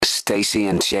Stacey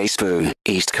and J Sbu,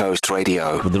 East Coast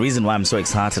Radio. But the reason why I'm so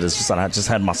excited is just that I just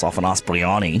had myself an ass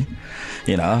biryani, a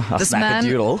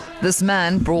snackadoodle. This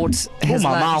man brought his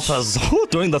my lunch mouth is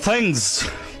doing the things.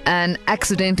 and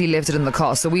accidentally left it in the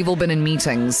car. So we've all been in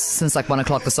meetings since like 1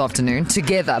 o'clock this afternoon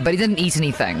together, but he didn't eat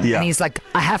anything. Yeah. And he's like,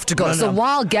 I have to go. No. So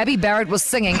while Gabby Barrett was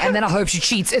singing, and then I hope she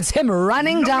cheats, it's him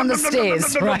running down the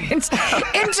stairs, right?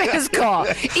 Into his car,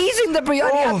 eating the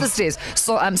biryani up the stairs.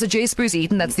 So J Sbu's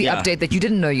eaten. That's the update that you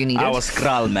didn't know you needed. I was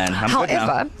kral, man.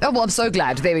 However, I'm so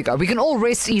glad. There we go. We can all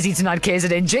rest easy tonight,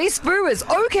 KZN. J Sbu is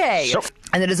okay. Sure.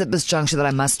 And it is at this juncture that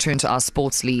I must turn to our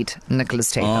sports lead,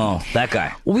 Nicholas Tatham. Oh, that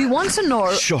guy. We want to know,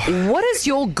 what is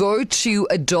your go-to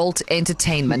adult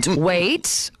entertainment?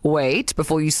 Wait,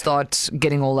 before you start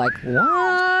getting all like,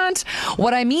 what?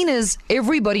 What I mean is,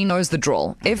 everybody knows the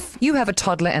drill. If you have a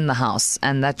toddler in the house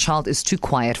and that child is too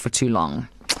quiet for too long,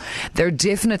 they're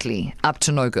definitely up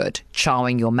to no good.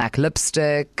 Chowing your MAC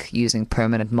lipstick, using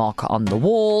permanent marker on the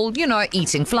wall,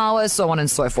 eating flowers, so on and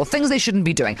so forth. Things they shouldn't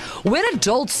be doing. When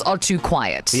adults are too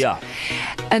quiet,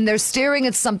 and they're staring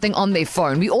at something on their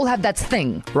phone, we all have that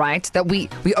thing, right? That we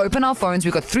open our phones,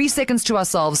 we've got 3 seconds to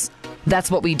ourselves.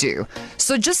 That's what we do.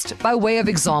 So just by way of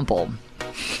example,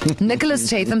 Nicholas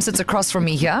Tatham sits across from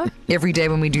me here every day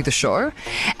when we do the show,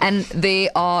 and there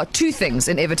are 2 things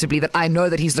inevitably that I know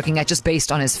that he's looking at just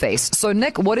based on his face. So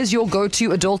Nick, what is your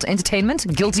go-to adult entertainment?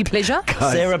 Guilty pleasure?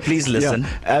 Sarah, please listen.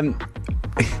 Yeah.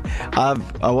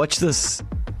 I watch this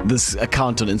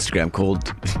account on Instagram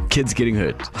called Kids Getting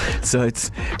Hurt. So it's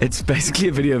basically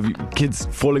a video of kids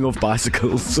falling off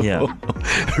bicycles. The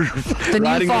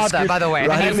new father, by the way.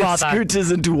 Riding their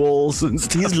scooters into walls and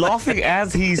stuff. He's laughing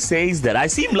as he says that. I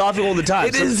see him laughing all the time.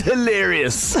 It is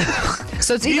hilarious.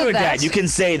 So it's either you're a that. dad. You can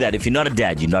say that. If you're not a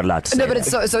dad, you're not allowed to say No, but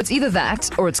that. so it's either that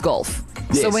or it's golf.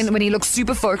 Yes. So when he looks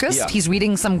super focused, he's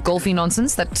reading some golfy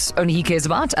nonsense that only he cares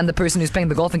about, and the person who's playing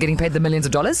the golf and getting paid the millions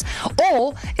of dollars,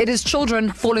 or it is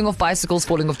children falling off bicycles,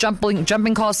 falling off jumping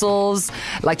castles,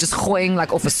 like just hoing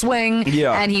like off a swing,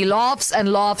 and he laughs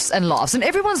and laughs and laughs, and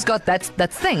everyone's got that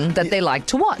thing that they like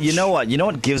to watch. You know what? You know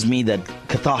what gives me that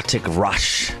cathartic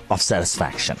rush of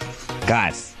satisfaction,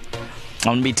 guys?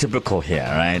 I'm gonna be typical here,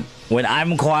 right? When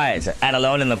I'm quiet and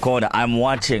alone in the corner, I'm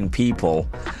watching people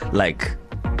like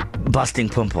busting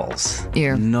pimples.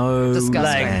 Ew. No.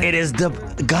 Disgusting. Like, it is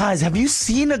guys, have you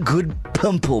seen a good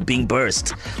pimple being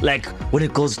burst? Like, when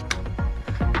it goes...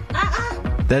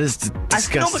 That is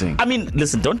disgusting. I mean,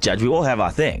 listen, don't judge. We all have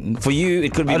our thing. For you,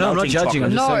 it could be I'm not judging. We're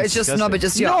not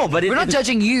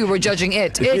judging you, we're judging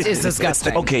it. It is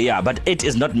disgusting. Okay, yeah, but it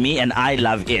is not me and I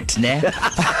love it, ne?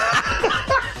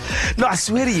 No, I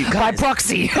swear to you guys. By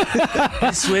proxy.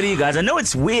 I swear to you guys. I know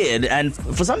it's weird, and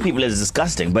for some people it's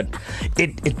disgusting, but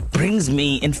it brings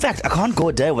me... In fact, I can't go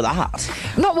a day without.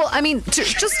 No, well, I mean,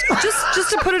 just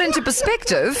to put it into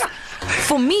perspective,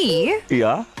 for me...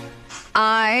 Yeah?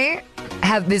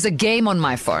 There's a game on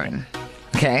my phone.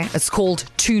 Okay, it's called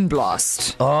Toon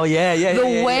Blast. Oh, yeah.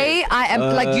 The way I am,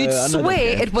 like, you'd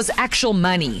swear it was actual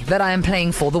money that I am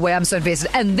playing for, the way I'm so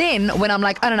invested. And then when I'm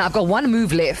like, I don't know, I've got 1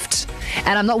 move left,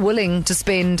 and I'm not willing to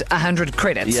spend 100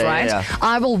 credits, right? Yeah.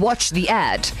 I will watch the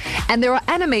ad. And there are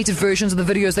animated versions of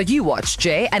the videos that you watch,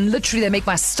 Jay, and literally they make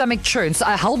my stomach churn. So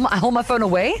I hold my phone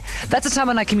away. That's the time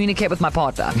when I communicate with my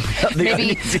partner.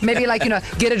 maybe like,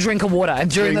 get a drink of water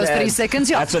during those 30 seconds.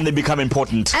 Yeah. That's when they become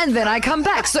important. And then I come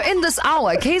back. So in this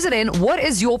hour, KZN, what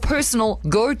is your personal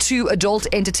go-to adult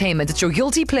entertainment? It's your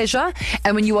guilty pleasure,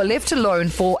 and when you are left alone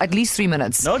for at least 3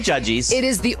 minutes. No judges. It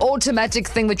is the automatic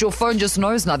thing that your phone just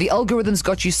knows now. The algorithm's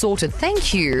got you sorted.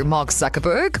 Thank you, Mark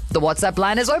Zuckerberg. The WhatsApp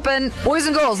line is open. Boys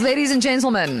and girls, ladies and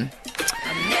gentlemen,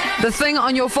 the thing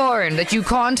on your phone that you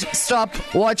can't stop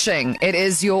watching. It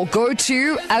is your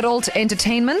go-to adult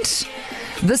entertainment.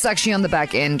 This actually on the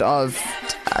back end of,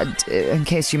 in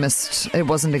case you missed, it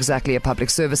wasn't exactly a public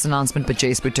service announcement, but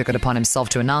J Sbu took it upon himself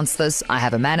to announce this. I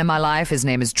have a man in my life. His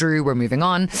name is Drew. We're moving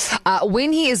on.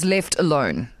 When he is left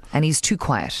alone and he's too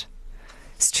quiet,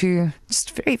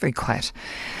 just very, very quiet.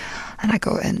 And I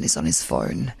go in, he's on his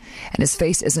phone, and his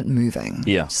face isn't moving.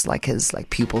 Yeah. Just like his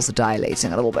pupils are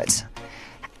dilating a little bit.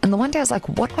 And the one day I was like,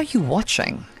 what are you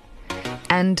watching?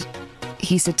 And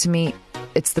he said to me,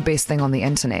 it's the best thing on the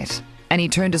internet. And he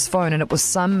turned his phone and it was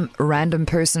some random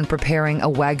person preparing a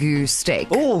Wagyu steak.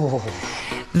 Oh.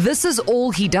 This is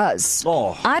all he does.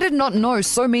 Oh. I did not know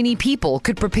so many people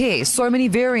could prepare so many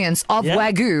variants of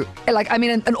Wagyu.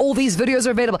 And all these videos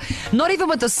are available. Not even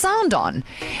with the sound on.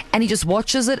 And he just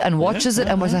watches it and watches it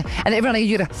and watches it. And everyone,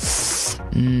 you get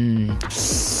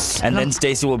And then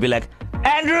Stacey will be like,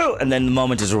 Andrew, and then the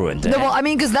moment is ruined. No, well, I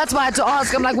mean, because that's why I had to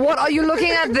ask. I'm like, what are you looking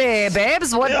at there,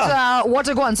 babes? What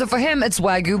are going? So for him, it's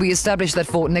Wagyu. We established that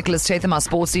for Nicholas Tatham, our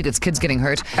sports lead, it's kids getting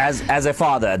hurt. As a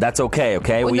father, that's okay.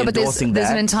 Well, We're no, but endorsing there's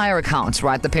that. an entire account,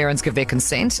 right? The parents give their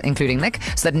consent, including Nick,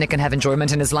 so that Nick can have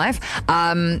enjoyment in his life.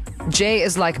 Jay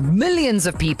is like millions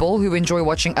of people who enjoy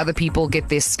watching other people get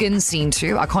their skin seen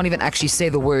too. I can't even actually say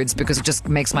the words because it just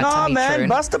makes my tummy turn.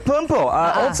 Bust a pimple.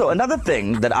 Also, another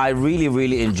thing that I really,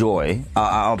 really enjoy.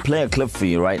 I'll play a clip for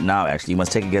you right now. Actually, you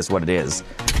must take a guess what it is.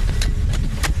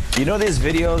 You know, there's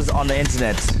videos on the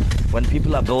internet when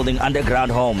people are building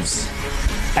underground homes,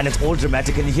 and it's all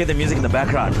dramatic, and you hear the music in the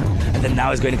background, and then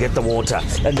now it's going to get the water,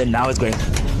 and then now it's going,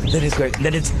 then it's going,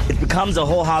 then it becomes a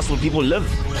whole house where people live.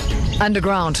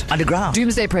 Underground.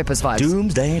 Doomsday Preppers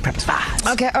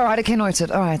vibes. Okay, all right, okay,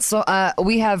 noted. All right, so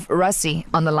we have Russi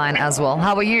on the line as well.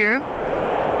 How are you?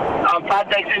 I'm fine,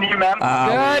 thanks, and you, ma'am.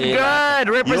 Good.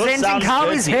 Representing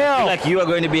Cowie's Hill. I feel like you are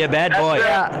going to be a bad boy.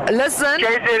 Listen.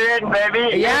 Chase it in,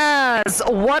 baby. Yes.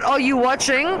 What are you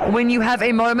watching when you have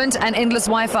a moment and endless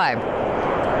Wi-Fi?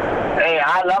 Hey,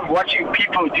 I love watching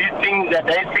people do things that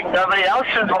they think nobody else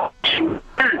is watching.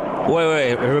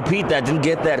 Wait. Repeat that. Didn't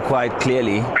get that quite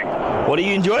clearly. What do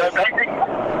you enjoy? So basically,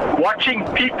 watching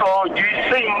people do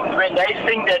things when they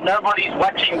think that nobody's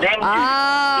watching them do.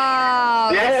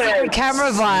 Secret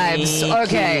camera vibes.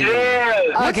 Okay.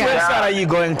 Yeah. Which website are you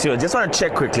going to? Just want to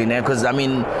check quickly now, because I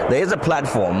mean, there is a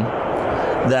platform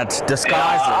that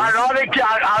disguises. I'd rather keep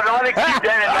that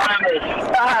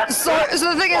anonymous. So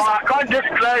the thing is, I can't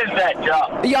disclose that, yeah.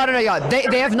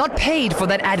 They have not paid for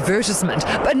that advertisement,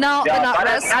 but now, but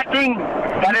it's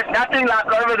nothing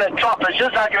like over the top. It's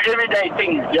just like your everyday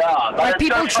things, but like it's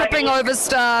people so tripping funny. over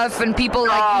stuff and people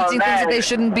like eating things that they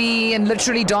shouldn't be and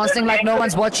literally dancing like no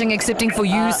one's watching excepting for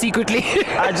you secretly.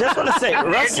 I just want to say,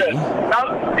 Russi.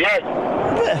 Yes.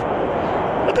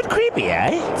 A bit creepy,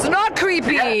 eh? It's not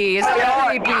creepy. It's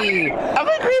not creepy. A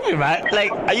bit creepy, man.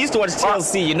 Like, I used to watch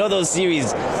TLC. You know those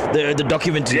series, the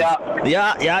documentaries.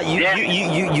 Yeah.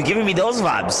 You giving me those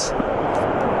vibes.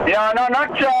 Yeah, no,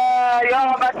 not.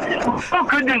 But it's more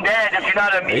good than bad, if you know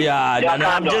what I mean. Yeah, no,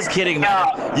 I'm just kidding, man.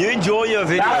 You enjoy your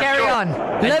video. Carry on.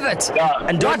 Live it.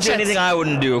 And don't Watch do it. anything I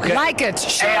wouldn't do, okay? Like it.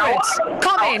 Share it.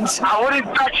 Comment. I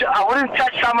wouldn't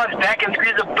touch someone's back and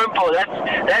squeeze a pimple.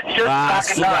 That's just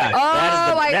fucking nice.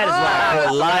 That is what I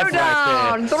call life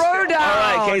right there. Throw down.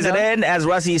 All right, KZN, as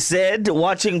Russi said,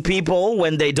 watching people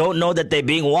when they don't know that they're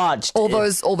being watched. All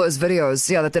those videos,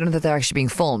 that they don't know that they're actually being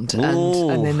filmed,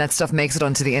 and then that stuff makes it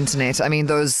onto the internet. I mean,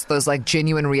 those like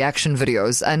genuine reaction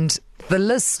videos and the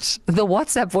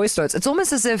WhatsApp voice notes. It's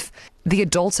almost as if the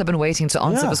adults have been waiting to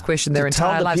answer this question their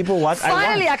entire tell the lives. people what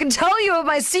Finally, I can tell you of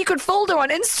my secret folder on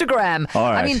Instagram.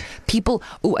 All right. I mean, people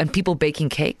baking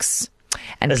cakes.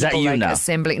 And is that people you like now?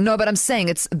 assembling. No, but I'm saying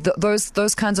it's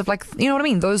those kinds of like, you know what I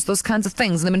mean? Those kinds of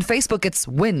things. And then when Facebook gets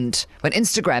wind, when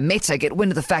Instagram, Meta get wind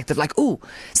of the fact that like,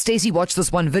 Stacey watched this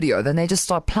one video, then they just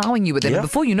start plowing you with it. And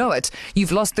before you know it,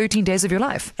 you've lost 13 days of your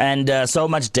life. And so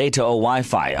much data or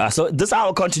Wi-Fi. So this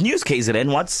hour continues,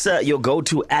 KZN. What's your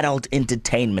go-to adult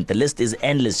entertainment? The list is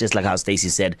endless, just like how Stacey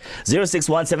said.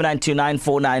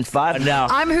 061-7929-495. Now,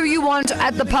 I'm who you want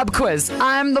at the pub quiz.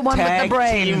 I'm the one with the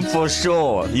brain. Team for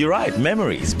sure. You're right.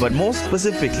 Memories, but more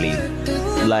specifically,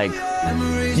 like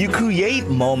you create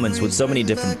moments with so many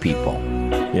different people,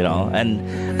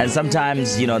 and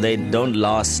sometimes they don't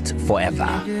last forever,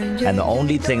 and the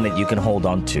only thing that you can hold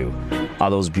on to are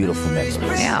those beautiful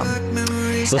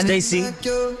memories. So Stacey,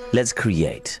 let's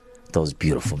create those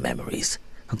beautiful memories.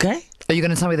 Okay? Are you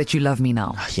going to tell me that you love me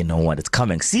now? You know what? It's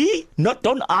coming. See?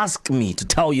 Don't ask me to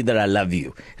tell you that I love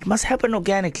you. It must happen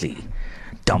organically.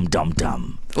 Dum.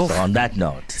 So on that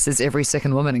note, says every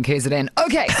second woman in KZN.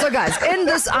 Okay, so guys, in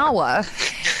this hour,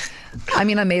 I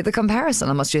mean, I made the comparison.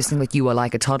 I'm not suggesting that you are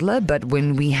like a toddler, but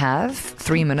when we have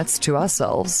 3 minutes to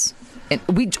ourselves,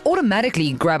 we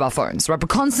automatically grab our phones, right? We're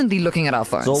constantly looking at our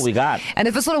phones. That's all we got. And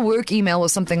if it's not a work email or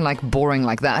something like boring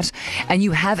like that, and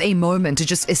you have a moment to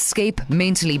just escape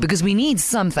mentally because we need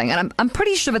something, and I'm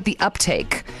pretty sure that the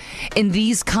uptake in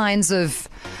these kinds of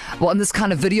in this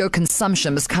kind of video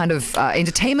consumption, this kind of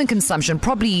entertainment consumption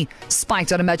probably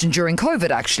spiked, I'd imagine, during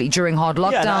COVID, actually, during hard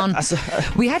lockdown.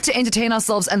 We had to entertain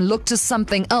ourselves and look to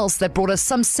something else that brought us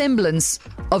some semblance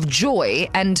of joy.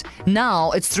 And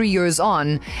now it's 3 years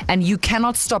on, and you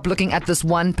cannot stop looking at this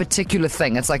one particular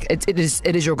thing. It's like it is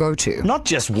your go-to. Not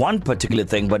just one particular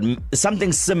thing, but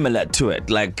something similar to it,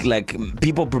 like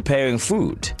people preparing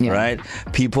food, right?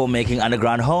 People making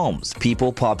underground homes,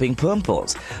 people popping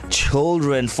pimples,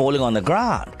 children falling on the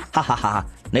ground. Ha ha ha.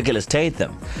 Nicholas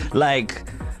Tatham. Like,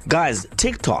 Guys,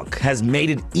 TikTok has made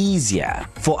it easier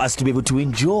for us to be able to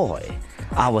enjoy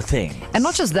our thing. And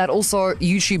not just that, also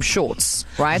YouTube Shorts,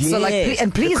 right? Yes. So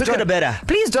and please The quicker the better.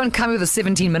 Please don't come with a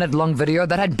 17-minute long video.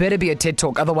 That had better be a TED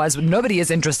Talk, otherwise nobody is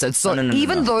interested. So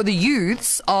even though the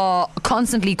youths are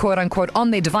constantly, quote unquote, on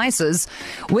their devices,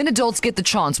 when adults get the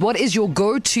chance, what is your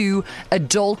go-to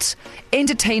adult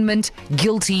entertainment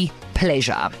guilty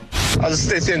pleasure? This is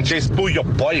Stacey and J Sbu, your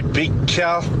boy, Big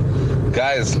Cal.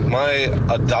 Guys, my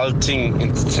adulting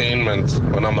entertainment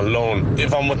when I'm alone.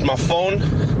 If I'm with my phone,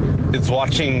 it's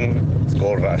watching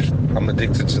Gold Rush. I'm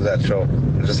addicted to that show.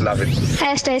 I just love it.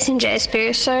 Hey, Stacey and J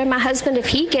Sbu. So my husband, if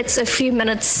he gets a few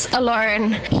minutes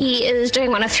alone, he is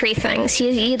doing one of three things. He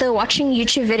is either watching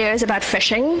YouTube videos about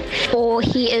fishing, or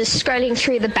he is scrolling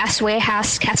through the Bass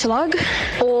Warehouse catalogue,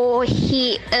 or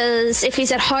he is, if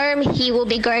he's at home, he will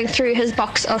be going through his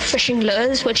box of fishing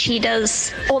lures, which he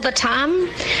does all the time.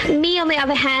 Me, on the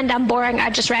other hand, I'm boring.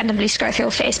 I just randomly scroll through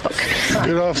Facebook.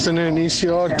 Good afternoon,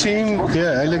 ECR team.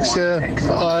 Yeah, Alex here.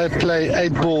 I play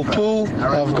 8-ball pool.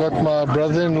 I've got my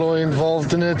brother-in-law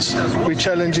involved in it. We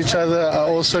challenge each other. I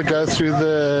also go through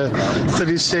the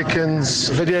 30 seconds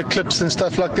video clips and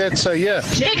stuff like that. So yeah.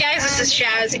 Hey guys, this is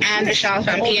Shaz and Vishal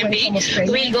from PMB.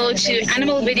 We go to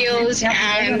animal videos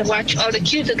and watch all the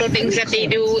cute little things that they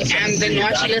do and the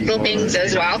naughty little things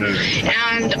as well.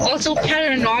 And also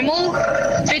paranormal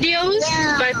videos,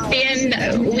 but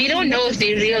then we don't know if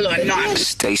they're real or not.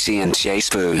 Stacey and J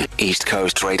Sbu, East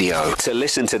Coast Radio. To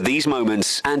listen to these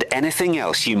moments and anything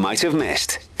else you might have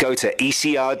missed, go to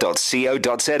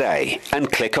ecr.co.za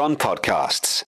and click on podcasts.